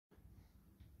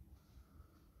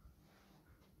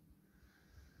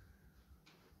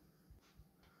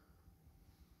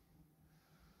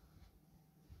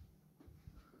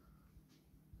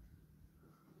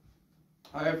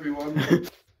Hi everyone.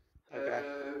 Okay.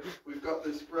 We've got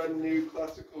this brand new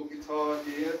classical guitar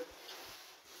here.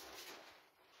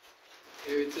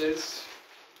 Here it is.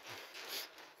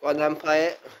 Go on then, play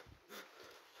it.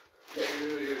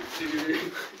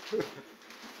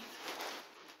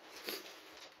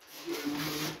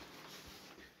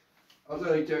 I was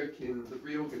only joking, the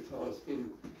real guitar's in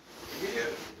here.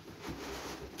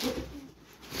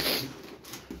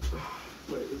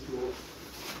 Wait, there's more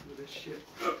of this shit.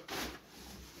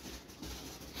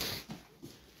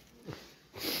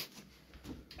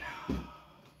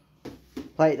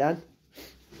 Play it then.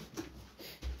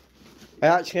 Are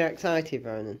you actually excited,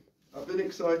 Ronan? I've been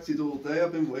excited all day,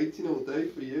 I've been waiting all day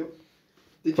for you.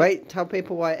 Wait, tell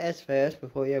people what it is first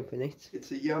before you open it. It's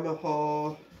a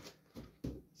Yamaha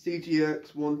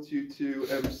CGX 122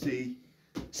 MC.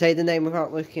 Say the name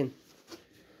without looking.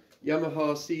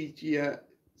 Yamaha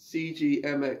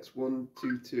CGMX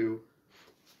 122.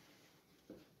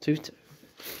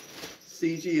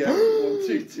 CGX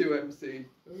 122 MC.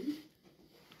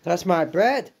 That's my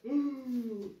bread.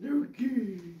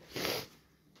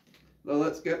 Now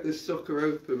let's get this sucker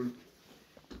open.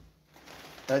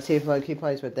 Let's see if Loki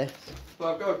plays with this.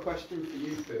 But I've got a question for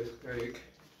you first, Craig.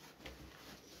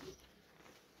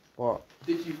 What?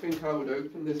 Did you think I would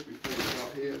open this before we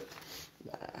got here?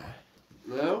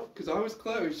 Nah. No? Because I was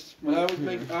close. When I was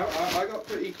I got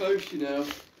pretty close, you know.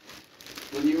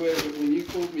 When you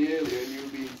called me earlier and you were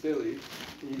being silly,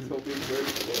 and you told me to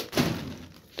open it.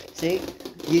 See?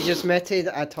 You just met it,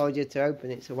 I told you to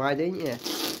open it, so why didn't you?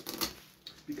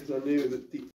 Because I knew that